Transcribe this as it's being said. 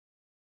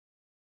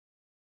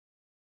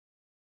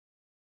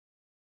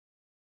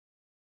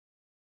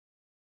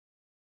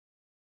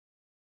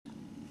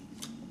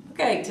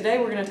Okay, today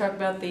we're going to talk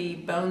about the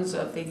bones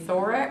of the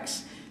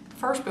thorax.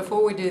 First,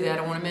 before we do that,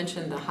 I want to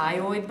mention the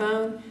hyoid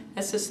bone.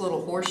 That's this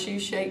little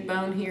horseshoe-shaped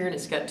bone here, and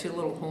it's got two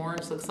little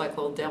horns. Looks like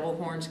little devil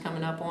horns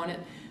coming up on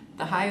it.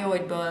 The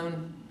hyoid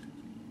bone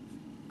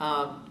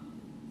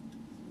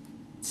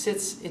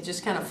it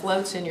just kind of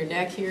floats in your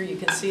neck here. You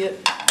can see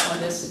it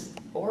on this,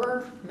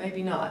 or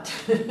maybe not.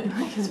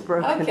 He's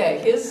broken.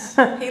 Okay,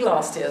 he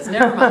lost his,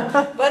 never mind.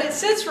 But it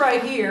sits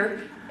right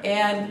here,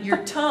 and your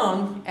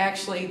tongue,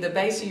 actually the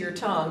base of your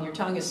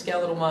tongue is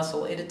skeletal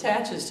muscle. It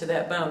attaches to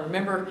that bone.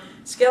 Remember,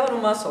 skeletal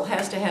muscle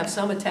has to have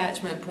some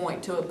attachment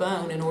point to a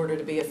bone in order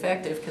to be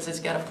effective because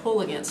it's got to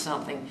pull against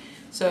something.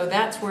 So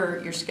that's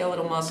where your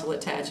skeletal muscle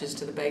attaches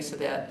to the base of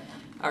that,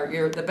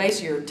 or the base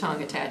of your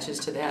tongue attaches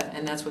to that,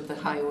 and that's what the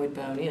hyoid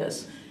bone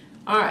is.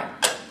 All right,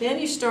 then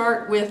you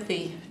start with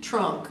the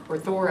trunk or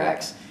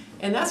thorax,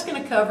 and that's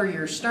going to cover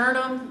your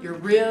sternum, your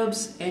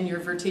ribs, and your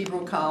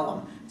vertebral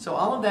column. So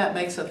all of that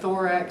makes a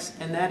thorax,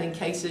 and that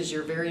encases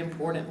your very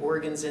important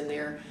organs in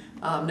there.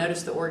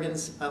 Notice the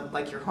organs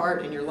like your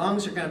heart and your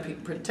lungs are going to be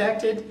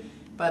protected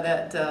by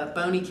that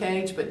bony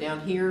cage, but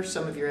down here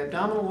some of your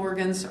abdominal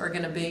organs are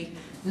going to be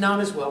not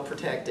as well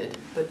protected.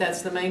 But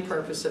that's the main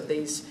purpose of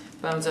these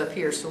bones up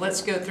here. So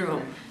let's go through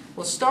them.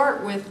 We'll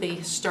start with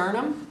the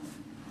sternum.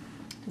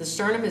 The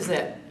sternum is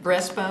that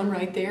breastbone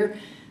right there.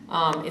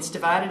 It's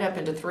divided up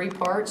into three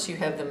parts. You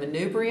have the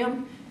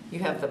manubrium, you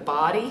have the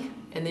body,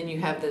 and then you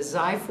have the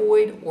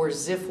xiphoid or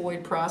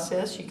xiphoid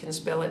process. You can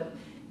spell it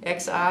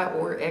XI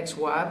or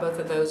XY. Both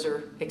of those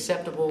are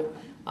acceptable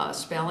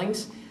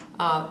spellings.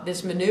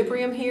 This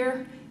manubrium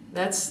here,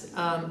 that's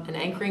an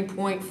anchoring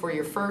point for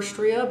your first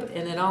rib,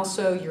 and then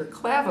also your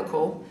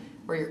clavicle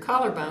or your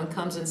collarbone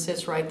comes and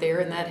sits right there,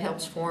 and that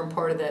helps form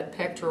part of that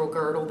pectoral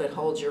girdle that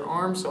holds your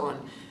arms on.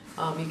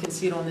 You can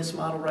see it on this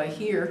model right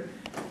here.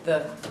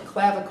 The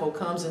clavicle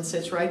comes and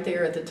sits right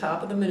there at the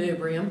top of the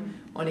manubrium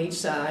on each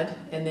side,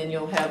 and then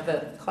you'll have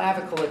the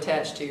clavicle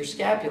attached to your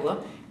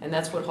scapula, and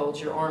that's what holds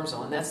your arms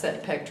on. That's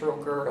that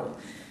pectoral girdle.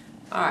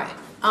 All right.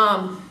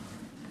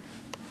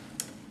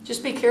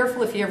 Just be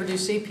careful if you ever do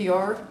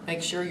CPR.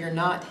 Make sure you're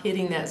not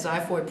hitting that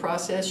xiphoid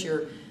process.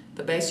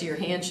 The base of your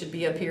hand should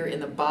be up here in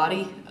the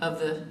body of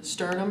the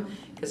sternum,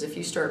 because if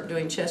you start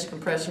doing chest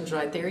compressions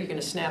right there, you're going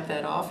to snap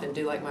that off and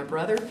do like my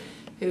brother,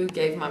 who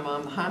gave my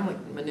mom the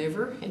Heimlich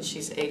maneuver, and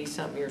she's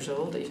 80-something years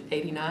old,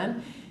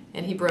 89,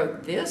 and he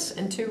broke this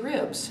and two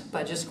ribs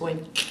by just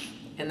going,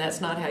 and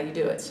that's not how you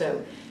do it.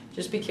 So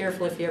just be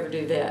careful if you ever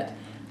do that.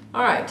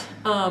 All right,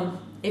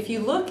 if you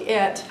look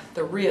at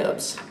the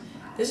ribs,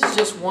 this is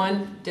just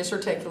one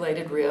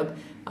disarticulated rib.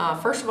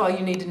 First of all, you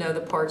need to know the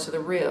parts of the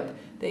rib.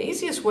 The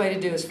easiest way to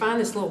do is find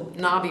this little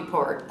knobby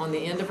part on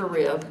the end of a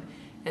rib,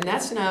 and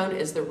that's known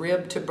as the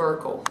rib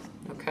tubercle,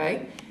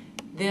 okay?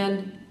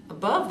 Then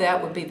above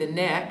that would be the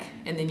neck,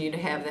 and then you'd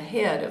have the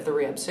head of the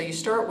rib. So you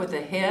start with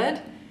the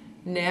head,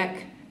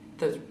 neck,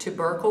 the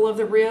tubercle of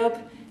the rib,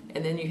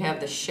 and then you have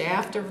the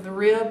shaft of the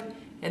rib,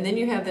 and then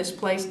you have this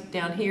place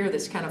down here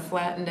that's kind of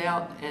flattened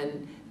out,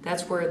 and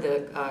that's where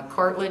the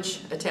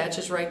cartilage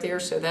attaches right there.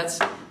 So that's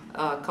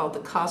called the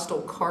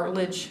costal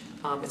cartilage.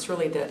 It's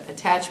really the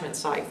attachment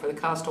site for the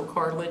costal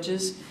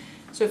cartilages.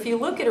 So if you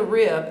look at a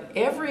rib,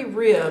 every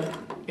rib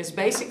is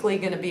basically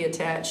going to be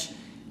attached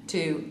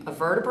to a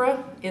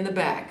vertebra in the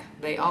back.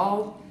 They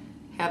all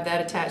have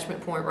that attachment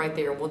point right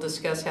there. We'll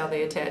discuss how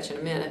they attach in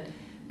a minute.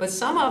 But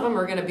some of them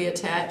are going to be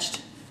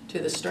attached to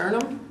the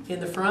sternum in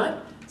the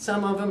front.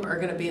 Some of them are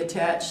going to be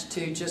attached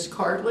to just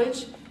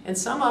cartilage. And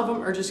some of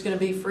them are just going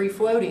to be free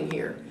floating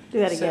here. Do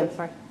that again,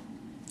 sorry.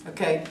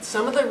 Okay,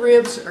 some of the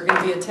ribs are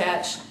going to be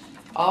attached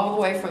all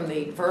the way from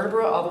the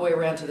vertebra all the way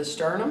around to the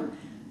sternum.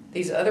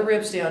 These other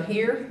ribs down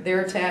here,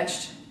 they're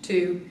attached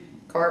to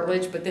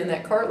cartilage, but then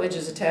that cartilage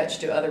is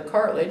attached to other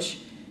cartilage,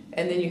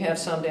 and then you have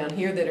some down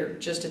here that are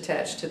just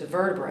attached to the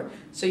vertebra.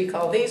 So you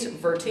call these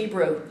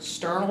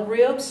vertebrosternal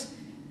ribs.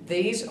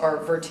 These are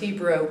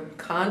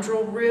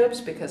vertebrochondral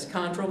ribs because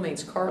chondral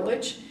means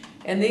cartilage,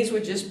 and these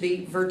would just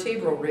be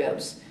vertebral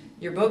ribs.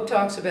 Your book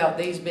talks about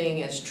these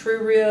being as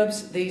true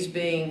ribs, these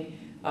being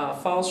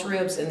false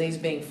ribs, and these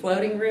being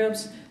floating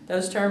ribs.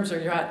 Those terms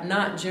are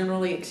not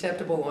generally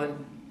acceptable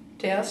on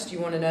tests. You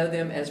want to know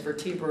them as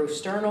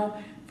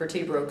vertebrosternal,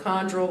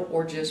 vertebrochondral,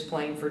 or just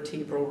plain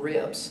vertebral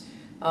ribs.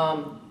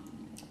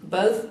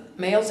 Both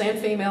males and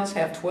females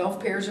have 12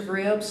 pairs of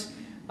ribs.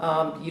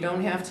 You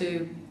don't have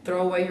to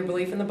throw away your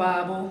belief in the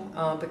Bible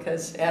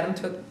because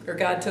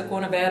God took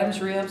one of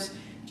Adam's ribs.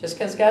 Just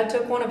because God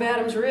took one of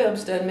Adam's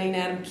ribs doesn't mean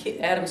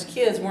Adam's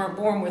kids weren't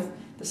born with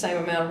the same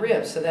amount of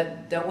ribs. So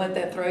don't let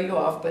that throw you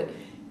off. But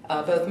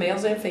both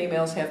males and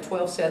females have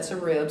 12 sets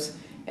of ribs,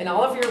 and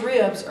all of your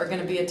ribs are going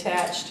to be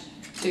attached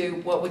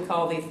to what we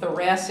call the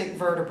thoracic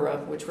vertebra,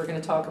 which we're going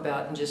to talk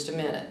about in just a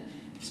minute.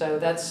 So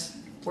that's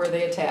where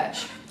they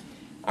attach.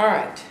 All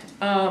right.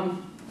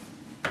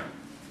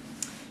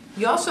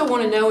 You also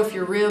want to know if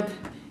your rib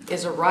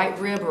is a right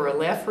rib or a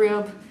left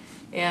rib.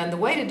 And the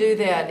way to do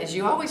that is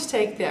you always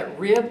take that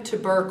rib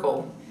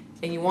tubercle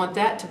and you want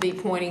that to be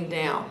pointing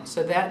down.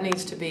 So that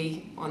needs to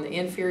be on the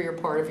inferior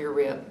part of your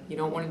rib. You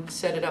don't want to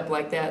set it up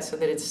like that so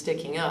that it's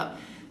sticking up.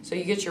 So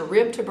you get your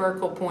rib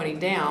tubercle pointing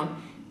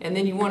down, and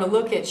then you want to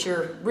look at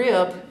your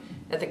rib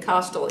at the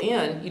costal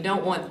end. You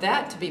don't want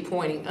that to be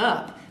pointing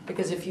up,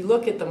 because if you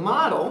look at the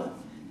model,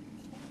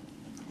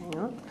 Hang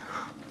on.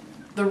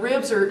 the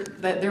ribs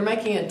they're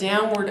making a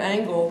downward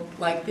angle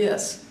like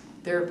this.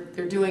 They're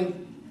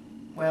doing,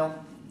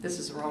 well, this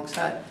is the wrong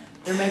side.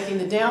 They're making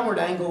the downward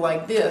angle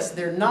like this.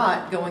 They're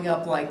not going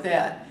up like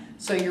that.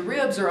 So your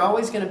ribs are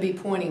always going to be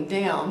pointing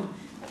down,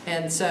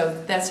 and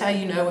so that's how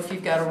you know if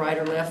you've got a right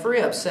or left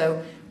rib.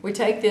 So we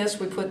take this,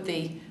 we put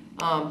the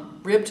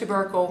rib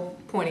tubercle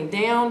pointing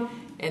down,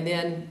 and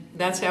then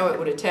that's how it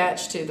would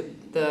attach to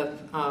the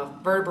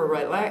vertebra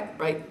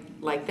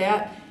right like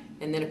that.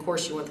 And then of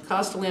course you want the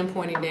costal end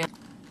pointing down.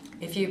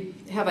 If you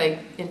have a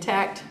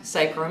intact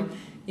sacrum,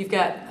 you've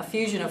got a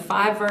fusion of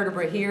 5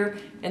 vertebrae here,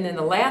 and then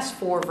the last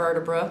 4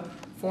 vertebrae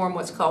form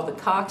what's called the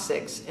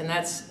coccyx, and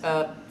that's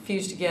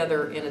fused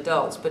together in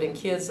adults. But in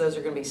kids, those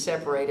are going to be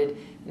separated,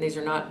 and these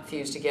are not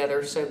fused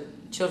together. So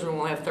children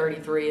will have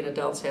 33, and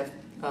adults have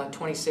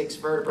 26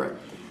 vertebrae.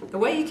 The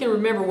way you can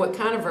remember what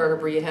kind of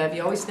vertebrae you have,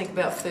 you always think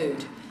about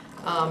food.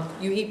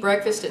 You eat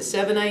breakfast at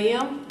 7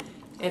 a.m.,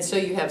 and so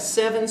you have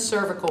 7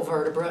 cervical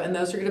vertebrae, and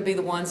those are going to be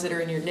the ones that are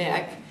in your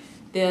neck.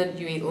 Then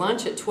you eat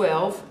lunch at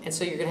 12, and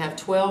so you're going to have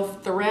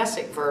 12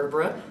 thoracic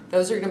vertebrae.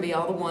 Those are going to be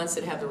all the ones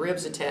that have the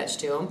ribs attached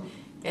to them.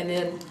 And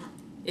then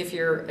if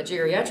you're a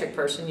geriatric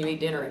person, you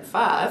eat dinner at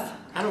 5.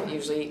 I don't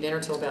usually eat dinner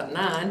until about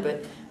 9,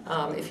 but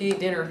if you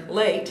eat dinner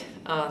late,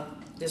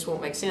 this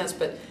won't make sense,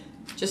 but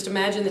just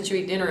imagine that you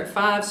eat dinner at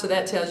 5, so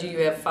that tells you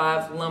you have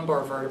 5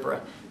 lumbar vertebrae.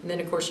 And then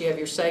of course you have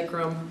your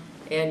sacrum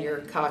and your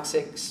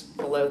coccyx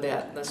below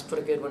that. Let's put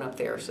a good one up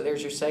there. So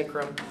there's your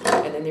sacrum,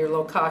 and then your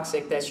little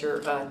coccyx, that's your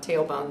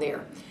tailbone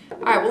there. All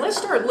right, well, let's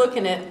start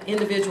looking at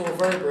individual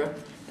vertebrae.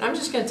 And I'm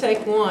just going to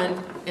take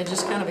one and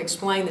just kind of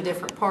explain the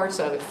different parts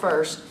of it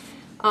first.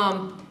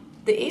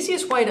 The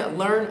easiest way to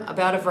learn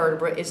about a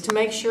vertebra is to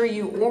make sure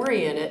you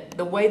orient it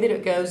the way that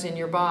it goes in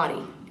your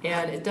body.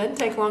 And it doesn't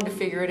take long to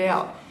figure it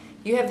out.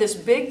 You have this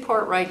big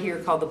part right here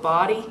called the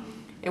body,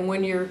 and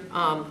when you're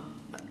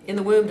in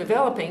the womb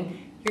developing,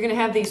 you're going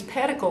to have these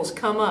pedicles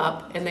come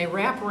up, and they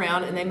wrap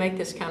around, and they make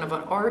this kind of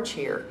an arch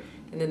here.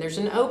 And then there's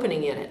an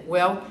opening in it.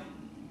 Well,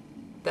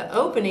 the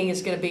opening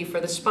is going to be for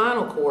the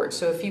spinal cord.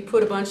 So if you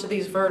put a bunch of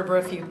these vertebrae,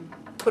 if you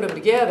put them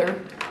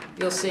together,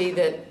 you'll see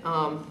that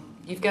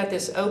you've got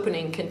this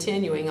opening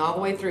continuing all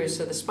the way through.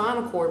 So the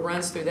spinal cord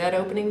runs through that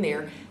opening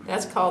there.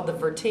 That's called the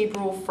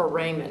vertebral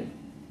foramen.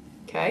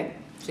 Okay?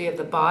 So you have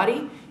the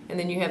body, and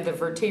then you have the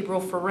vertebral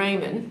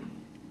foramen.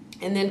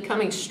 And then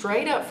coming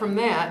straight up from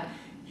that,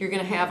 you're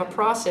going to have a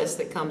process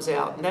that comes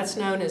out, and that's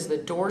known as the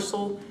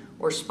dorsal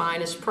or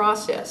spinous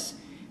process.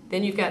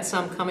 Then you've got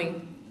some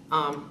coming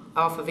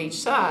off of each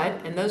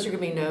side, and those are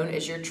going to be known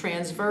as your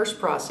transverse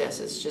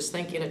processes. Just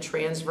think in a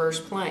transverse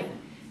plane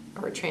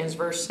or a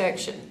transverse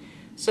section.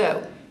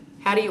 So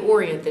how do you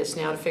orient this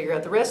now to figure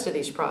out the rest of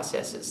these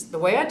processes? The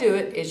way I do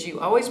it is you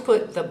always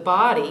put the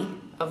body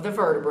of the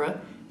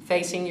vertebra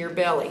facing your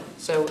belly.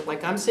 So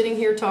like I'm sitting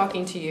here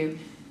talking to you,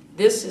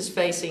 this is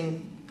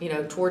facing,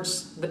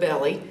 towards the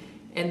belly.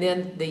 And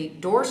then the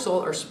dorsal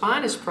or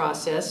spinous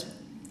process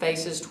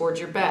faces towards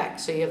your back.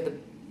 So you have the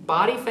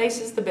body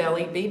faces the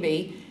belly,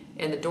 BB,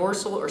 and the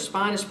dorsal or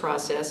spinous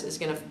process is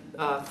going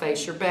to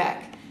face your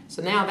back.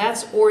 So now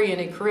that's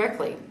oriented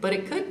correctly, but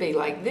it could be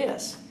like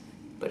this.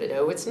 But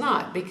no, it's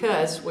not,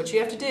 because what you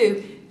have to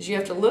do is you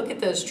have to look at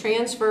those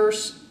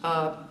transverse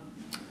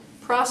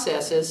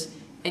processes,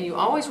 and you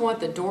always want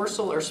the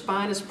dorsal or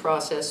spinous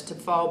process to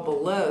fall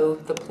below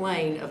the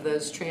plane of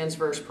those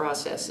transverse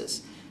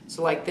processes.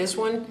 So like this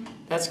one,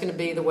 that's going to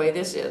be the way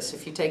this is.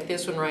 If you take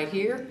this one right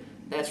here,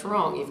 that's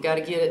wrong. You've got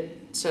to get it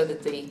so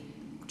that the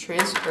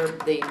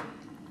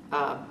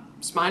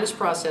spinous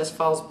process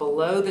falls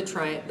below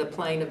the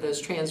plane of those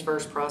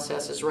transverse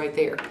processes right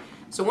there.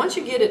 So once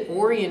you get it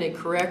oriented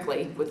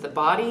correctly with the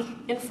body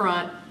in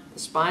front, the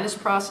spinous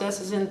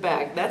processes in the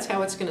back, that's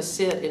how it's going to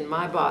sit in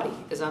my body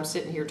as I'm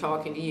sitting here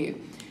talking to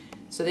you.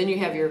 So then you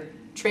have your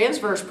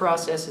transverse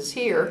processes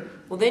here.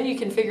 Well, then you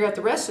can figure out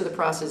the rest of the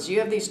process. You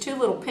have these 2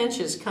 little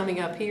pinches coming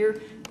up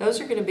here.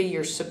 Those are going to be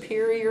your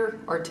superior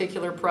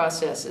articular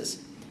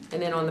processes.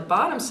 And then on the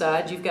bottom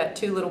side, you've got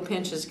 2 little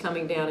pinches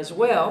coming down as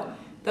well.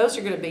 Those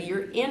are going to be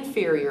your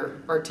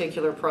inferior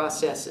articular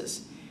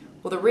processes.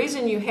 Well, the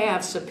reason you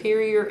have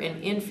superior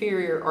and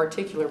inferior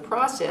articular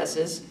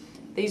processes,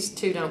 these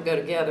 2 don't go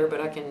together, but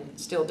I can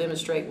still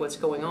demonstrate what's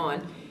going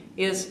on,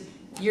 is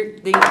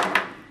the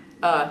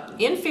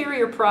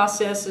inferior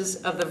processes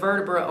of the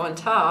vertebra on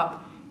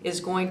top is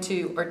going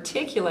to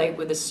articulate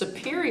with the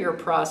superior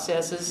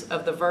processes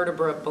of the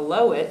vertebra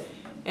below it,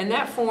 and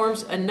that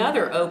forms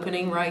another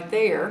opening right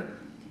there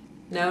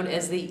known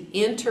as the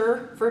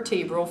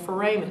intervertebral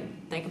foramen.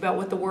 Think about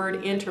what the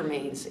word inter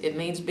means. It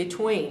means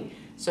between.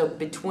 So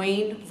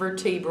between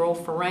vertebral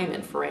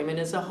foramen. Foramen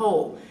is a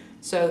hole.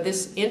 So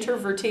this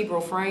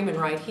intervertebral foramen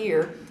right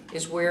here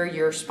is where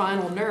your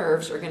spinal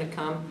nerves are going to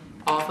come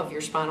off of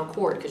your spinal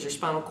cord, because your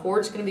spinal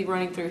cord is going to be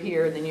running through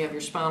here, and then you have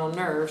your spinal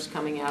nerves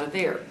coming out of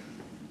there.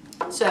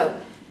 So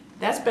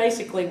that's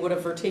basically what a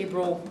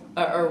vertebral,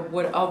 or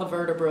what all the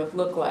vertebrae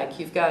look like.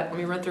 You've got, let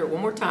me run through it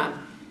one more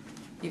time.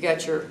 You've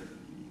got your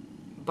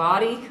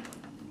body.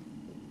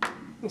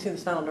 You see the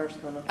spinal nerves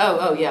coming up.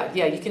 Oh,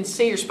 yeah, you can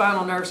see your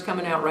spinal nerves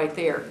coming out right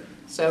there.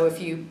 So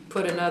if you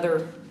put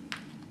another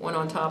one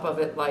on top of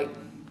it like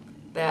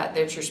that,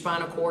 that's your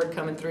spinal cord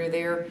coming through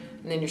there,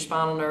 and then your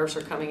spinal nerves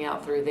are coming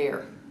out through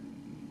there.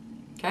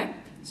 Okay,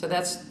 so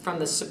that's from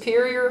the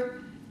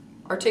superior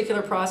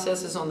articular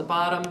processes on the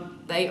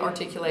bottom. They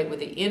articulate with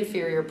the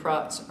inferior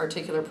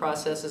articular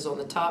processes on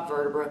the top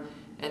vertebra,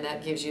 and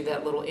that gives you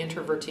that little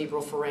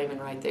intervertebral foramen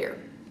right there.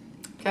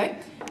 Okay,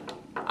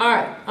 all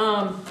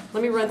right,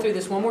 let me run through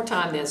this one more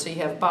time then. So you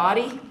have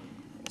body,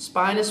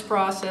 spinous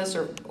process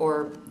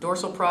or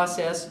dorsal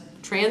process,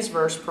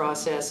 transverse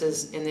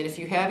processes, and then if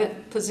you have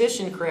it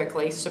positioned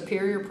correctly,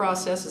 superior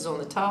processes on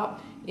the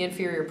top,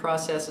 inferior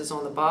processes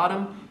on the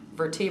bottom,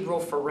 vertebral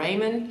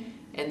foramen,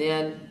 and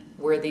then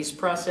where these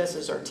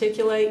processes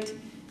articulate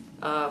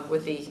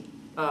with the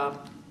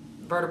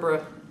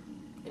vertebra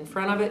in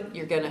front of it,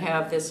 you're going to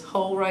have this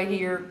hole right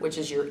here, which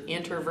is your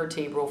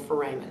intervertebral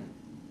foramen.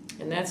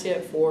 And that's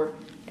it for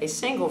a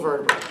single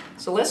vertebra.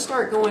 So let's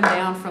start going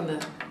down from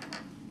the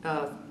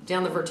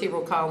down the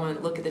vertebral column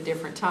and look at the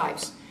different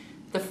types.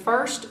 The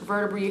first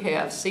vertebra you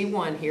have,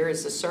 C1 here,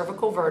 is the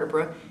cervical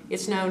vertebra.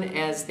 It's known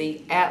as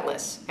the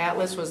Atlas.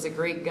 Atlas was the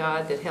Greek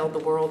god that held the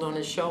world on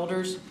his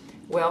shoulders.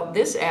 Well,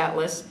 this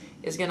Atlas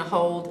is going to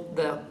hold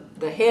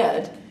the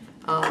head,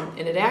 and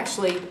it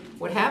actually,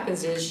 what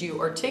happens is you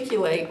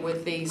articulate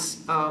with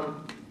these, if I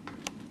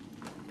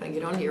can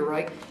get on here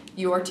right,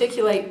 you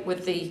articulate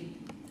with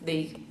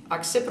the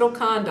occipital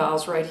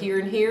condyles right here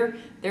and here.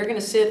 They're going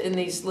to sit in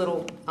these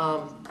little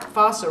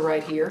fossa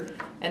right here,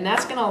 and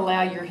that's going to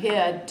allow your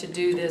head to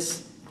do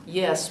this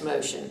yes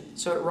motion.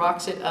 So it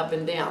rocks it up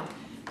and down.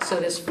 So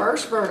this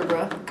first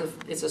vertebra,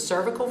 it's a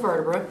cervical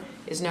vertebra,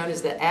 is known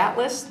as the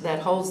Atlas.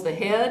 That holds the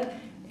head,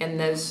 and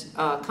those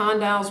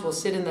condyles will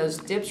sit in those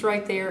dips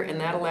right there,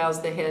 and that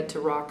allows the head to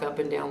rock up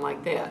and down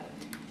like that.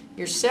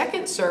 Your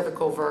second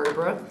cervical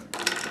vertebra,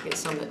 get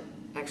some that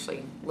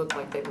actually look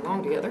like they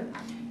belong together.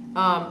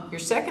 Your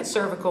second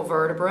cervical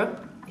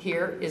vertebra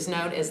here is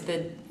known as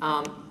the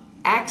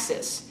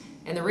axis.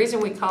 And the reason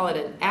we call it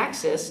an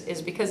axis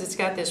is because it's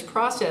got this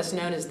process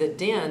known as the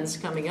dens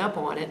coming up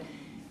on it,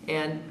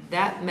 and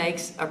that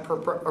makes or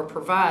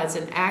provides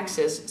an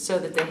axis so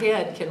that the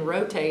head can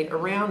rotate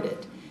around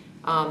it.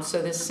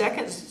 So this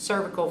second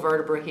cervical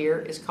vertebra here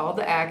is called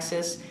the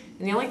axis,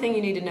 and the only thing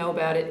you need to know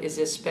about it is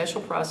this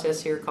special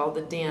process here called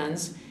the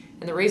dens.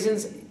 And the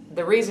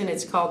reason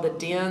it's called the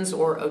dens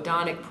or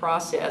odontic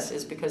process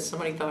is because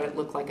somebody thought it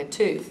looked like a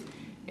tooth.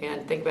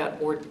 And think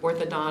about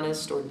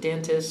orthodontist or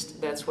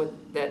dentist, that's what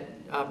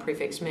that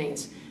prefix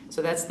means.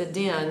 So that's the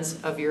dens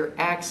of your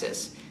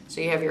axis. So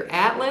you have your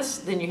Atlas,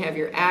 then you have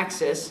your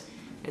axis,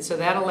 and so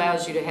that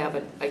allows you to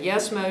have a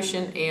yes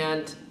motion,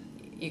 and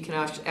you can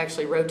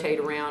actually rotate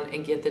around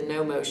and get the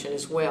no motion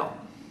as well.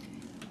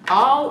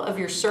 All of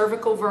your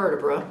cervical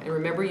vertebra, and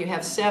remember you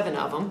have 7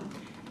 of them,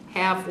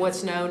 have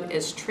what's known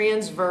as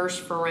transverse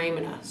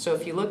foramina. So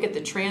if you look at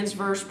the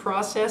transverse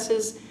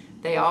processes,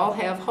 they all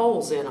have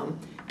holes in them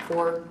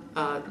for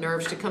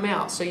nerves to come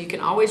out. So you can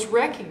always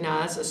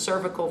recognize a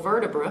cervical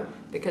vertebra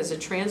because the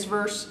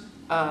transverse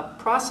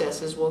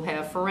processes will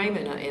have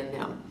foramina in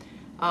them.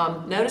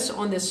 Notice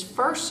on this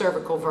first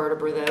cervical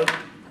vertebra though,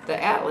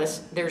 the Atlas,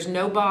 there's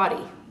no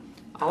body.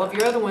 All of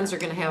your other ones are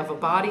going to have a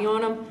body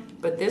on them,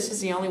 but this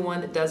is the only one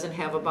that doesn't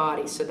have a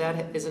body. So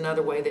that is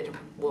another way that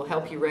will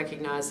help you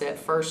recognize that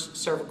first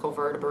cervical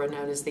vertebra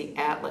known as the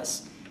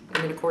Atlas.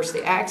 And then of course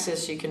the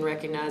axis you can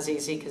recognize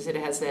easy because it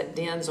has that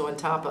dens on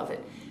top of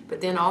it. But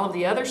then all of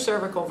the other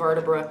cervical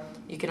vertebra,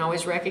 you can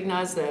always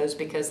recognize those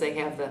because they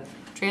have the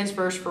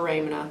transverse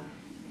foramina,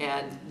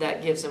 and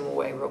that gives them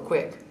away real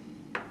quick.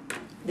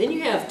 Then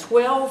you have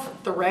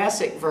 12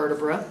 thoracic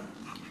vertebra,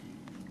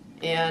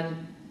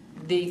 and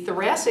the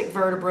thoracic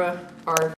vertebra are